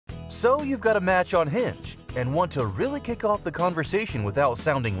So you've got a match on Hinge and want to really kick off the conversation without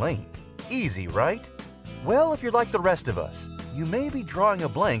sounding lame. Easy, right? Well, if you're like the rest of us, you may be drawing a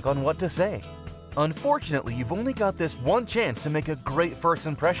blank on what to say. Unfortunately, you've only got this one chance to make a great first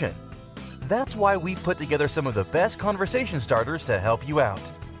impression. That's why we've put together some of the best conversation starters to help you out.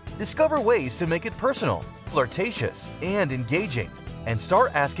 Discover ways to make it personal, flirtatious, and engaging, and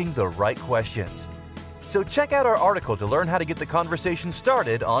start asking the right questions. So check out our article to learn how to get the conversation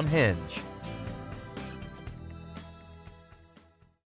started on Hinge.